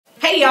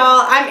Hey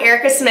y'all, I'm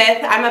Erica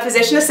Smith. I'm a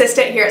physician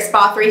assistant here at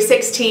Spa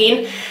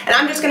 316, and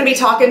I'm just going to be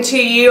talking to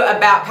you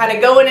about kind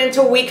of going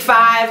into week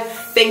 5,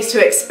 things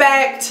to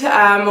expect,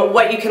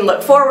 what you can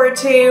look forward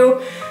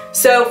to.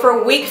 So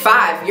for week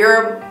 5,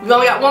 you've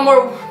only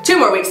got 2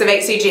 more weeks of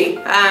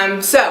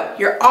hCG. So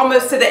you're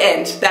almost to the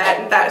end.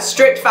 That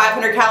strict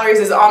 500 calories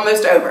is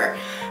almost over.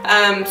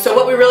 So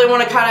what we really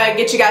want to kind of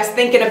get you guys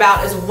thinking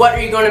about is what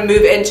are you going to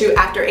move into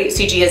after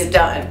hCG is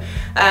done.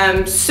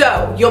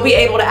 So you'll be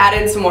able to add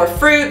in some more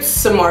fruits,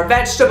 some more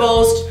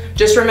vegetables.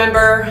 Just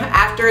remember,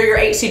 after your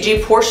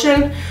hCG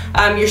portion,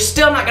 you're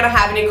still not going to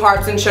have any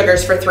carbs and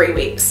sugars for 3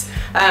 weeks.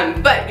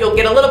 But you'll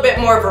get a little bit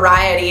more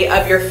variety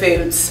of your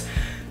foods.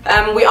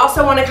 We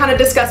also want to kind of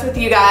discuss with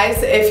you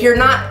guys, if you're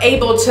not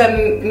able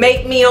to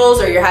make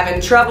meals or you're having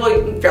trouble,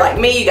 if you're like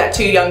me, you got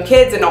 2 young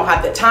kids and don't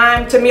have the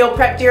time to meal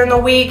prep during the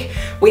week,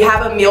 we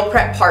have a meal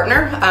prep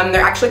partner.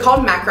 They're actually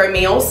called macro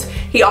meals.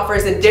 He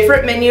offers a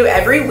different menu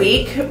every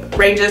week,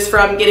 ranges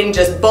from getting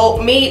just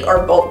bulk meat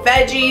or bulk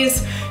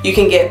veggies. You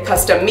can get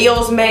custom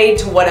meals made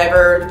to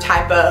whatever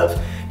type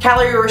of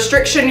calorie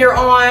restriction you're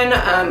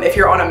on. If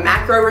you're on a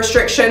macro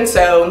restriction,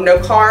 so no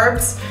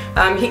carbs,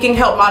 he can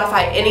help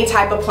modify any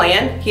type of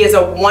plan. He is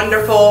a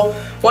wonderful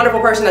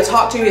person to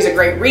talk to. He's a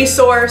great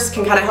resource,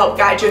 can kind of help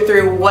guide you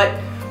through what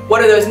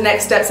are those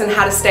next steps and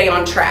how to stay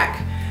on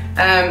track.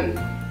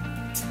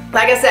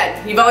 Like I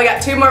said, you've only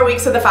got 2 more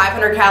weeks of the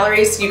 500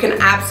 calories. You can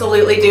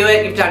absolutely do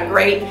it. You've done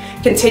great.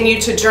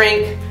 Continue to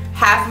drink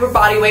half of your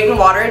body weight in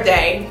water a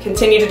day.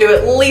 Continue to do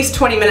at least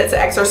 20 minutes of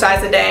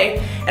exercise a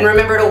day. And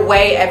remember to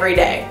weigh every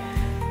day.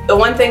 The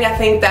one thing I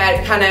think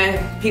that kind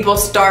of people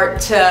start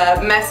to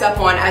mess up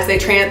on as they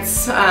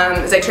transfer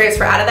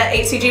out of that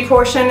hCG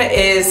portion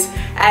is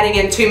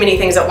adding in too many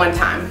things at one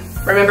time.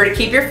 Remember to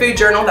keep your food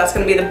journal. That's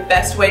going to be the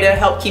best way to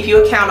help keep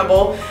you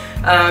accountable.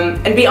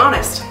 And be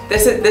honest.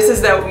 This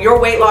is your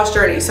weight loss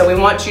journey, so we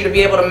want you to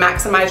be able to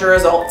maximize your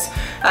results.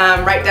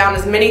 Write down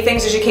as many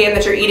things as you can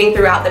that you're eating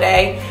throughout the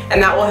day,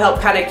 and that will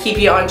help kind of keep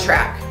you on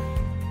track.